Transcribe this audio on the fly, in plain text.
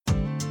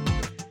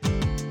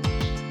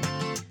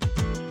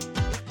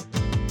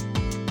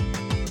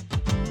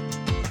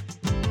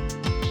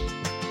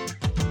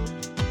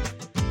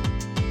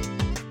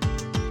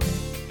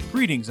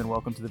Greetings and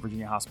welcome to the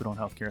Virginia Hospital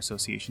and Healthcare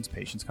Association's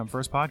Patients Come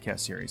First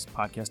podcast series.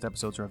 Podcast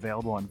episodes are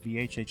available on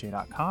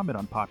VHHA.com and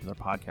on popular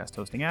podcast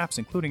hosting apps,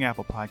 including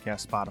Apple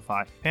Podcasts,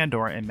 Spotify,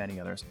 Pandora, and many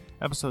others.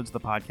 Episodes of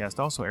the podcast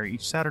also air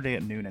each Saturday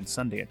at noon and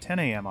Sunday at 10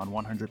 a.m. on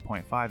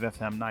 100.5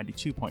 FM,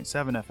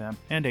 92.7 FM,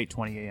 and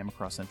 8:20 a.m.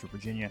 across Central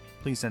Virginia.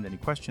 Please send any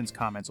questions,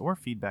 comments, or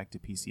feedback to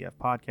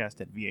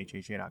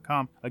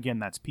PCFpodcast@VHHA.com. Again,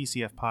 that's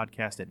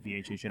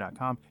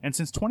PCFpodcast@VHHA.com. And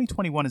since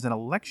 2021 is an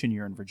election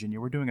year in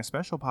Virginia, we're doing a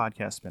special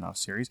podcast spin-off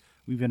series.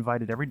 We've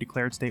invited every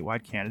declared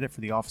statewide candidate for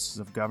the offices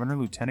of Governor,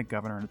 Lieutenant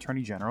Governor, and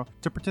Attorney General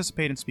to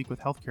participate and speak with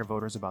healthcare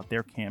voters about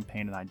their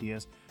campaign and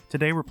ideas.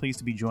 Today, we're pleased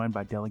to be joined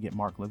by Delegate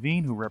Mark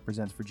Levine, who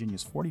represents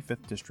Virginia's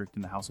 45th District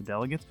in the House of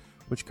Delegates,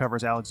 which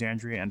covers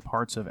Alexandria and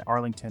parts of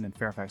Arlington and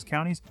Fairfax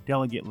counties.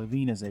 Delegate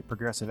Levine is a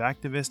progressive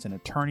activist, an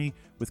attorney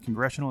with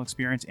congressional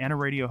experience, and a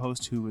radio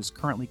host who is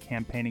currently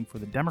campaigning for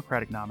the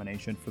Democratic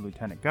nomination for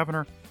Lieutenant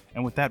Governor.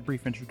 And with that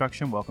brief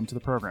introduction, welcome to the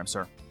program,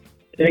 sir.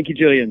 Thank you,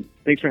 Julian.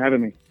 Thanks for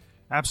having me.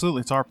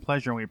 Absolutely. It's our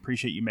pleasure, and we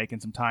appreciate you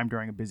making some time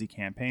during a busy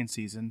campaign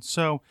season.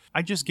 So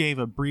I just gave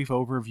a brief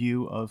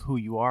overview of who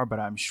you are, but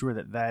I'm sure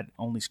that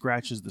only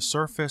scratches the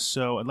surface.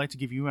 So I'd like to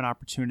give you an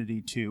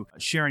opportunity to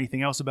share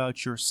anything else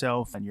about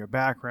yourself and your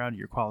background,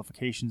 your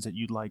qualifications that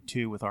you'd like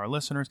to with our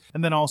listeners,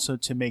 and then also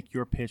to make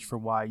your pitch for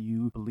why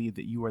you believe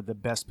that you are the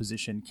best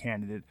positioned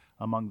candidate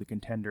among the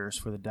contenders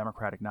for the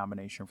Democratic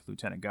nomination for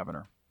Lieutenant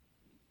Governor.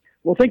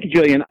 Well, thank you,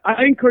 Julian.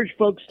 I encourage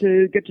folks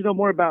to get to know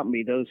more about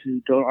me, those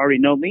who don't already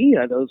know me,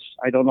 those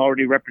I don't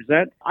already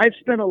represent. I've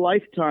spent a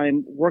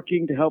lifetime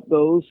working to help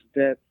those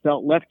that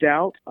felt left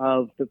out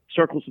of the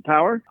circles of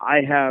power.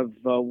 I have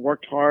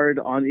worked hard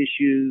on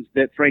issues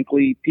that,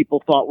 frankly,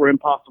 people thought were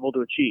impossible to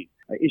achieve.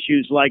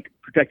 Issues like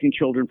protecting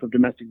children from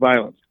domestic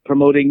violence,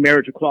 promoting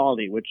marriage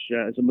equality, which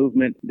is a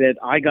movement that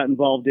I got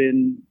involved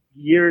in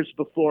years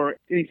before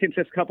any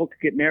same-sex couple could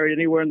get married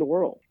anywhere in the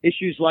world.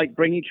 Issues like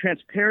bringing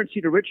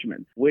transparency to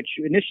Richmond, which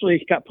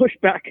initially got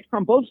pushed back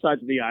on both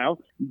sides of the aisle,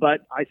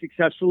 but I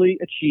successfully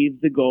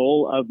achieved the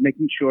goal of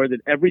making sure that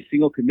every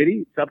single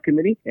committee,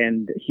 subcommittee,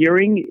 and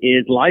hearing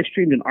is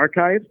live-streamed and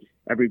archived.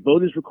 Every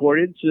vote is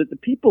recorded so that the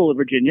people of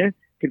Virginia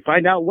can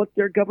find out what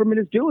their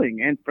government is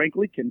doing and,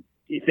 frankly, can,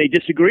 if they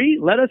disagree,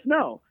 let us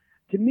know.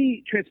 To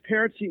me,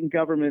 transparency in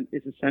government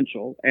is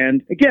essential.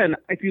 And again,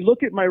 if you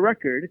look at my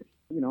record,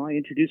 I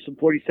introduced some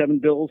 47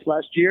 bills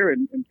last year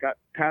and got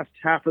past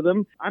half of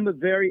them. I'm a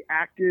very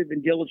active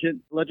and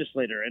diligent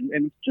legislator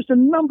and just a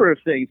number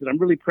of things that I'm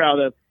really proud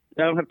of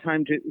that I don't have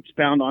time to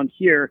expound on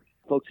here.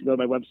 Folks can go to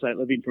my website,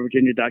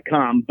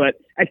 levineforvirginia.com.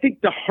 But I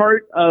think the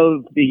heart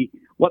of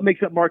what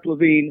makes up Mark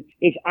Levine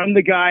is I'm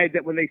the guy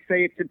that when they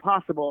say it's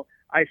impossible,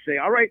 I say,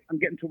 all right, I'm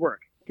getting to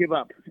work. Give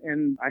up.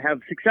 And I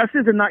have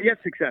successes and not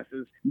yet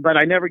successes, but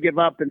I never give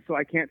up, and so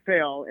I can't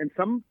fail. And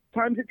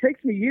sometimes it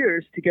takes me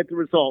years to get the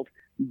result,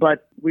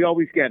 but we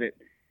always get it.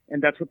 And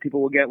that's what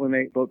people will get when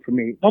they vote for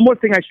me. One more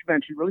thing I should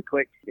mention really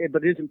quick,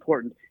 but it is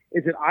important,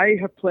 is that I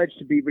have pledged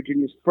to be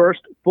Virginia's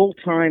first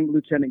full-time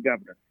lieutenant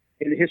governor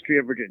in the history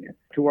of Virginia,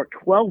 to work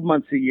 12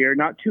 months a year,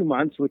 not 2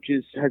 months, which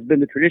has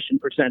been the tradition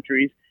for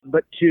centuries,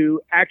 but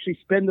to actually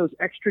spend those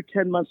extra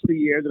 10 months of the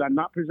year that I'm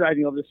not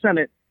presiding over the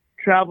Senate,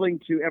 traveling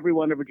to every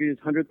one of Virginia's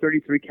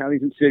 133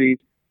 counties and cities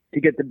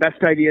to get the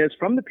best ideas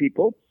from the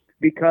people,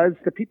 because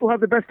the people have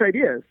the best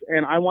ideas.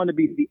 And I want to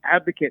be the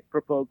advocate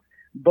for folks,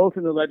 both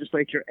in the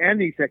legislature and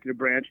the executive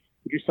branch,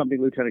 which is something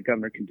Lieutenant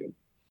Governor can do.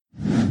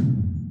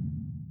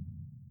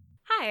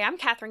 Hi, I'm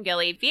Catherine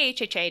Gilley,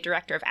 VHHA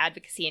Director of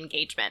Advocacy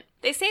Engagement.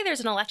 They say there's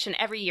an election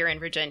every year in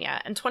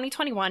Virginia, and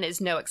 2021 is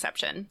no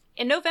exception.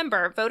 In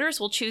November, voters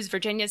will choose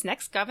Virginia's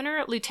next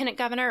governor, lieutenant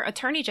governor,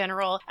 attorney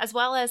general, as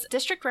well as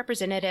district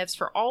representatives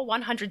for all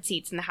 100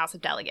 seats in the House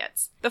of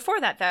Delegates. Before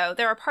that, though,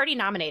 there are party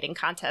nominating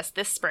contests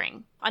this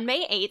spring. On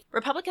May 8th,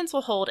 Republicans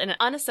will hold an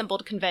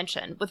unassembled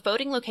convention with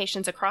voting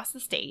locations across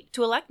the state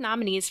to elect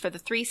nominees for the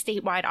 3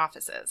 statewide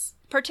offices.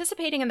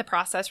 Participating in the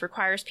process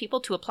requires people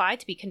to apply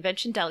to be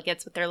convention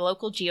delegates with their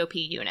local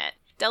GOP unit.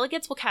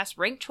 Delegates will cast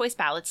ranked choice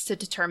ballots to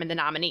determine the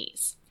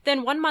nominees.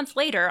 Then 1 month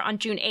later, on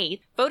June 8th,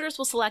 voters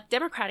will select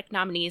Democratic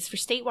nominees for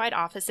statewide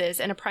offices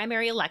in a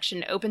primary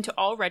election open to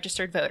all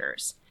registered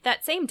voters.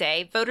 That same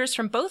day, voters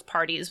from both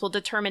parties will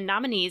determine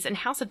nominees in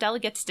House of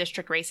Delegates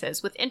district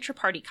races with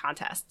intra-party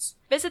contests.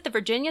 Visit the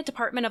Virginia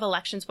Department of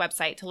Elections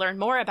website to learn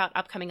more about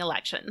upcoming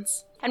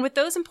elections. And with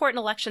those important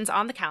elections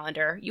on the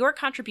calendar, your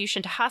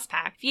contribution to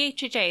HOSPAC,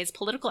 VHHA's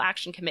Political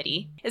Action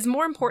Committee, is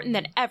more important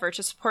than ever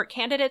to support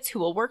candidates who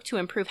will work to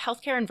improve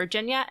healthcare in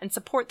Virginia and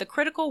support the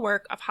critical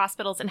work of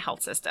hospitals and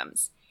health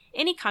systems.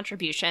 Any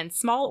contribution,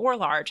 small or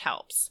large,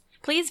 helps.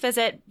 Please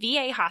visit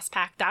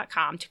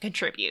vahospac.com to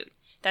contribute.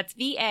 That's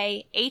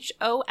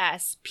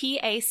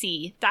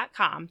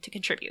VAHOSPAC.com to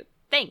contribute.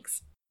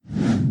 Thanks.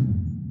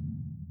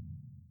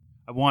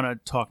 I want to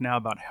talk now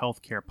about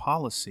healthcare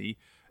policy.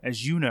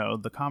 As you know,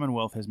 the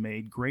Commonwealth has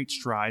made great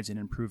strides in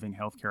improving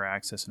healthcare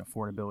access and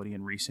affordability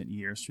in recent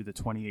years through the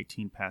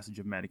 2018 passage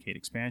of Medicaid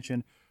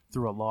expansion,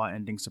 through a law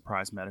ending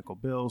surprise medical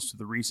bills, to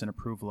the recent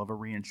approval of a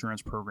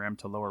reinsurance program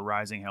to lower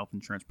rising health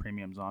insurance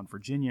premiums on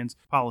Virginians,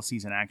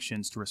 policies and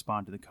actions to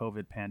respond to the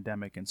COVID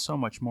pandemic, and so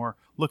much more.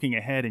 Looking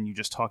ahead, and you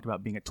just talked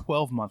about being a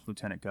 12-month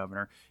lieutenant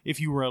governor, if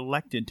you were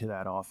elected to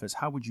that office,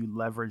 how would you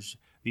leverage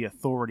the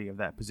authority of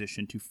that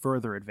position to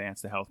further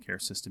advance the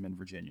healthcare system in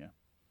Virginia?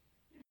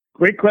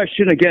 Great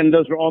question. Again,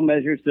 those were all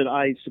measures that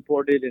I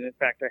supported. And in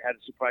fact, I had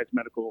a surprise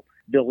medical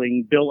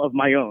billing bill of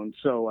my own.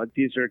 So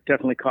these are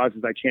definitely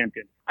causes I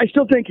champion. I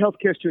still think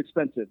healthcare is too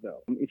expensive,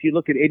 though. If you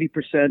look at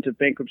 80% of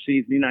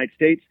bankruptcies in the United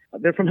States,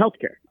 they're from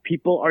healthcare.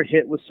 People are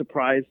hit with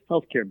surprise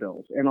healthcare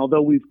bills. And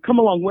although we've come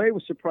a long way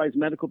with surprise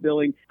medical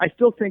billing, I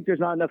still think there's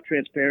not enough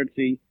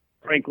transparency,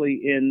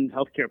 frankly, in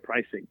healthcare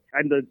pricing.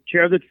 I'm the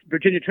chair of the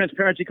Virginia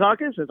Transparency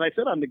Caucus. As I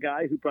said, I'm the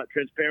guy who brought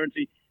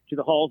transparency to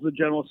the halls of the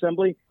General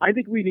Assembly. I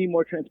think we need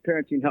more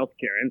transparency in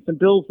healthcare. And some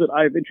bills that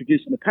I've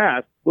introduced in the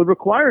past would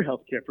require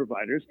healthcare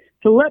providers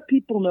to let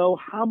people know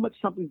how much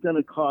something's going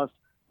to cost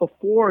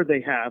before they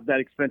have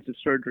that expensive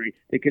surgery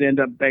that could end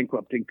up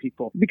bankrupting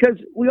people. Because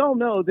we all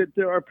know that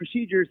there are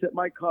procedures that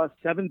might cost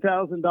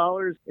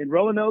 $7,000 in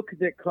Roanoke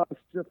that cost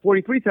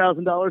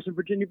 $43,000 in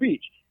Virginia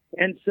Beach.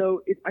 And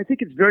so I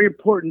think it's very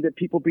important that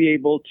people be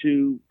able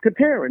to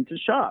compare and to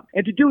shop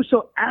and to do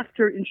so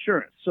after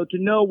insurance. So to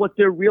know what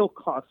their real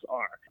costs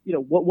are. You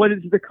know, what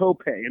is the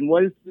copay and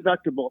what is the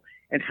deductible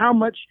and how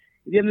much,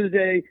 at the end of the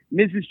day,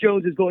 Mrs.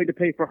 Jones is going to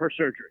pay for her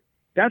surgery.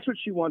 That's what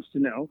she wants to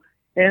know.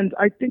 And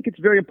I think it's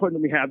very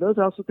important that we have those.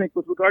 I also think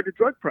with regard to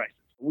drug prices,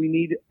 we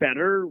need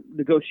better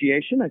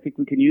negotiation. I think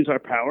we can use our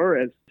power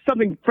as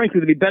something, frankly,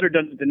 to be better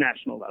done at the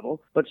national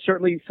level, but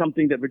certainly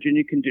something that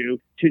Virginia can do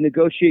to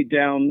negotiate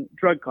down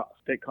drug costs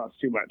that cost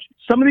too much.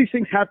 Some of these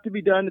things have to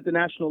be done at the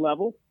national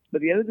level, but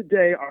at the end of the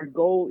day, our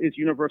goal is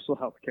universal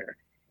health care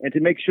and to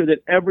make sure that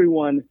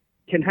everyone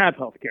can have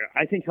health care.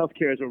 I think health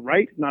care is a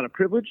right, not a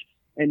privilege,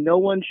 and no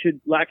one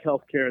should lack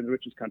health care in the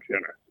richest country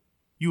on earth.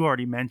 You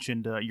already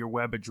mentioned your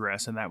web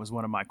address, and that was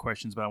one of my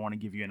questions, but I want to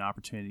give you an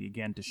opportunity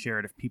again to share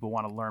it. If people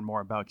want to learn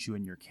more about you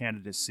and your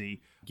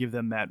candidacy, give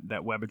them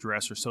that web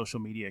address or social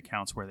media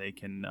accounts where they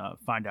can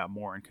find out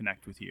more and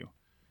connect with you.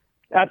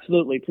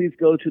 Absolutely. Please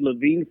go to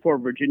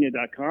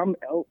levineforvirginia.com,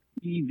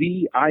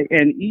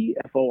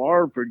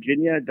 LEVINEFOR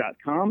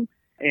Virginia.com.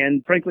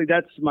 And frankly,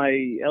 that's my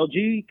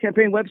LG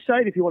campaign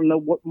website. If you want to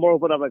know more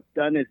of what I've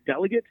done as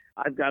delegate,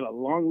 I've got a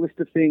long list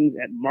of things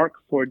at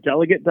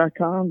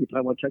markfordelegate.com. If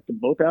I want to check them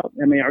both out,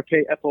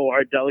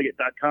 MARKFOR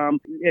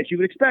delegate.com. As you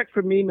would expect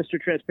from me, Mr.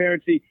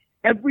 Transparency,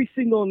 every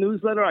single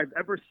newsletter I've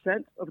ever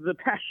sent over the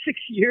past 6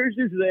 years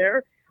is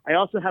there. I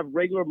also have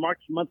regular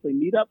March monthly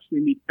meetups.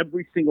 We meet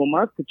every single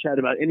month to chat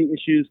about any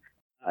issues.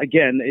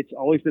 Again, it's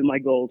always been my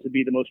goal to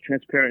be the most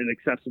transparent and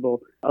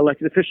accessible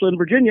elected official in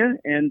Virginia,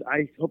 and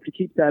I hope to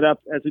keep that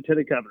up as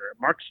lieutenant governor.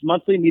 Mark's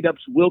monthly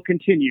meetups will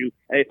continue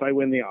if I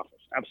win the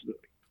office.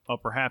 Absolutely. Well,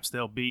 perhaps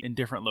they'll be in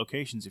different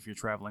locations if you're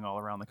traveling all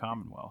around the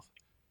Commonwealth.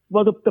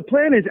 Well, the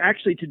plan is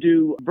actually to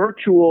do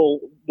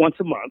virtual once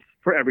a month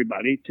for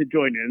everybody to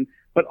join in,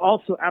 but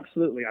also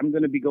absolutely, I'm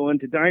going to be going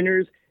to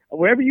diners.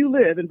 Wherever you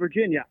live in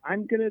Virginia,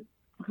 I'm going to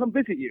come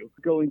visit you,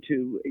 going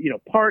to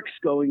parks,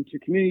 going to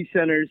community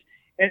centers.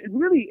 And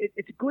really,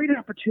 it's a great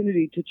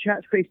opportunity to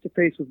chat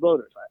face-to-face with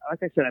voters.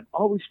 Like I said, I've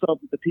always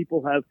felt that the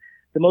people have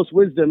the most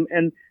wisdom.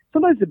 And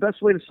sometimes the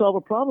best way to solve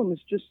a problem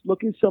is just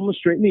looking someone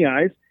straight in the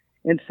eyes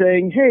and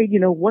saying, hey,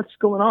 what's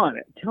going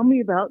on? Tell me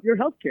about your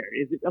health care.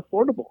 Is it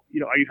affordable?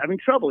 Are you having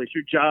trouble? Is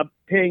your job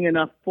paying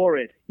enough for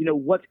it?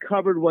 What's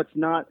covered, what's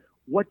not?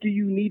 What do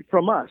you need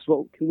from us?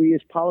 What can we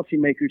as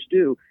policymakers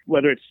do?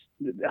 Whether it's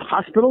the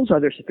hospitals, are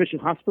there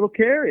sufficient hospital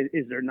care?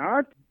 Is there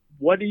not?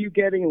 What are you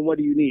getting and what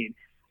do you need?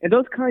 And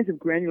those kinds of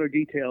granular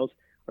details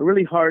are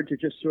really hard to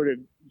just sort of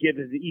give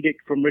as an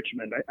edict from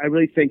Richmond. I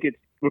really think it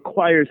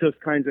requires those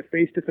kinds of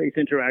face-to-face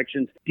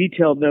interactions,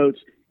 detailed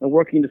notes, and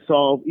working to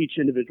solve each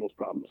individual's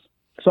problems.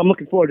 So I'm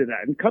looking forward to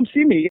that. And come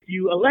see me. If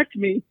you elect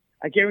me,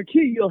 I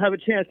guarantee you'll have a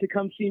chance to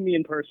come see me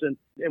in person,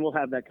 and we'll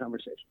have that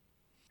conversation.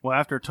 Well,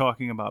 after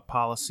talking about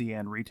policy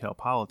and retail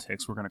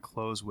politics, we're going to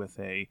close with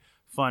a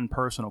fun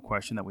personal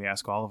question that we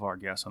ask all of our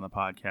guests on the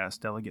podcast.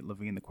 Delegate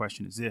Levine, the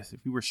question is this: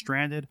 if you were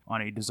stranded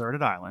on a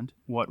deserted island,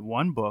 what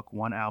one book,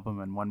 one album,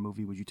 and one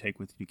movie would you take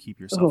with you to keep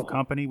yourself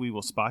company? We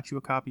will spot you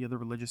a copy of the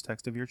religious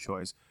text of your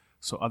choice.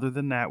 So other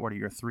than that, what are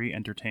your 3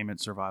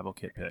 entertainment survival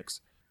kit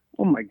picks?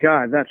 Oh, my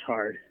God, that's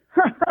hard.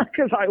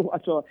 Because I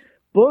watch a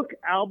book,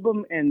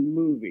 album, and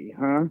movie,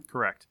 huh?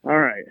 Correct. All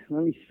right.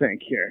 Let me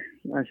think here.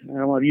 I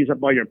don't want to use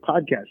up all your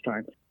podcast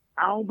time.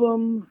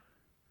 Album.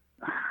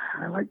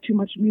 I like too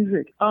much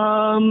music.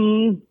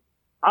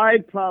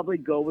 I'd probably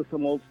go with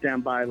some old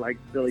standby like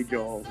Billy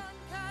Joel.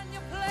 Can you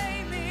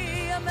play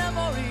me a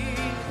memory?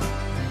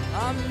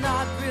 I'm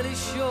not really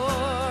sure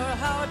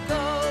how it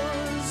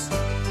goes,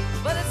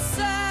 but it's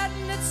sad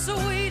and it's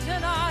sweet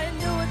and I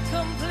knew it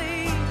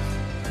complete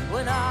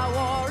when I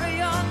wore a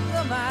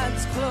younger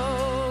man's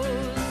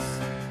clothes.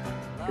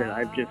 That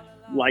I've just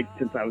liked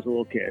since I was a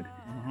little kid.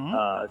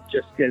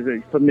 Just as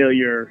a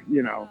familiar,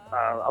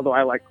 although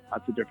I like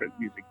lots of different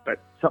music, but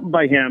something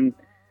by him.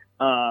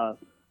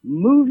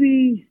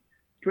 Movie,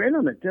 Stranded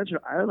on the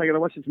Desert Island. I got to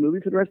watch this movie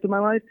for the rest of my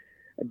life.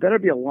 It better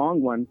be a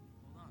long one.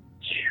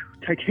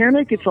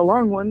 Titanic, it's a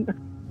long one.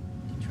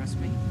 You trust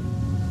me?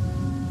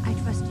 I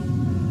trust you.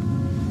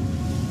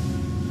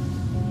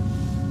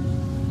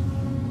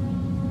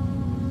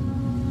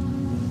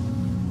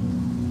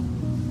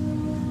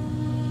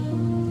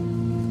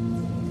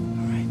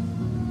 All right.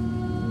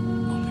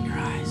 Open your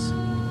eyes.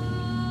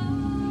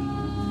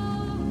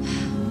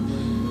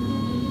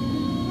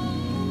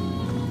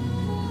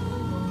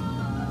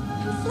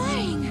 I'm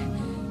flying.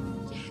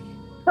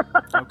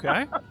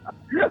 Okay.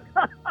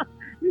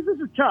 This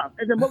is tough.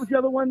 And then what was the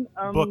other one?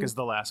 Book is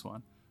the last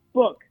one.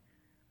 Book.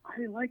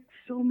 I like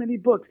so many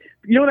books.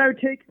 You know what I would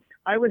take?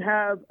 I would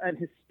have an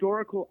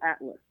historical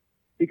atlas,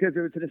 because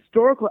if it's an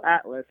historical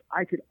atlas,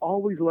 I could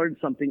always learn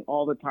something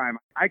all the time.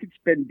 I could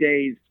spend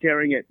days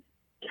staring at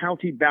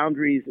county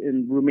boundaries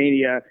in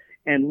Romania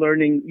and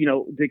learning,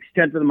 the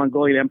extent of the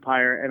Mongolian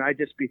Empire, and I'd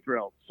just be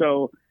thrilled.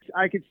 So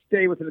I could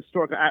stay with an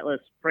historical atlas,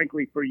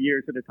 frankly, for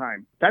years at a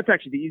time. That's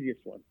actually the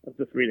easiest one of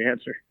the three to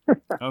answer.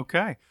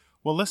 Okay.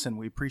 Well, listen,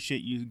 we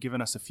appreciate you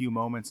giving us a few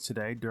moments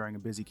today during a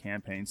busy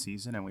campaign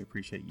season, and we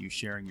appreciate you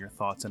sharing your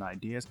thoughts and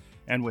ideas.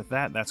 And with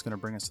that, that's going to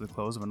bring us to the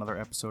close of another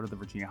episode of the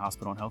Virginia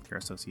Hospital and Healthcare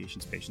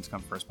Association's Patients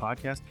Come First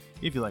podcast.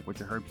 If you like what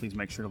you heard, please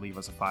make sure to leave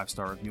us a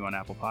 5-star review on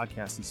Apple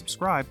Podcasts and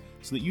subscribe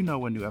so that you know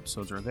when new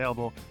episodes are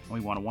available. And we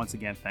want to once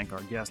again thank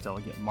our guest,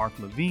 Delegate Mark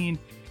Levine,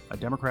 a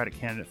Democratic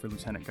candidate for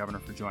Lieutenant Governor,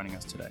 for joining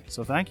us today.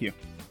 So thank you.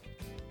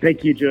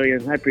 Thank you,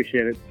 Julian. I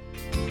appreciate it.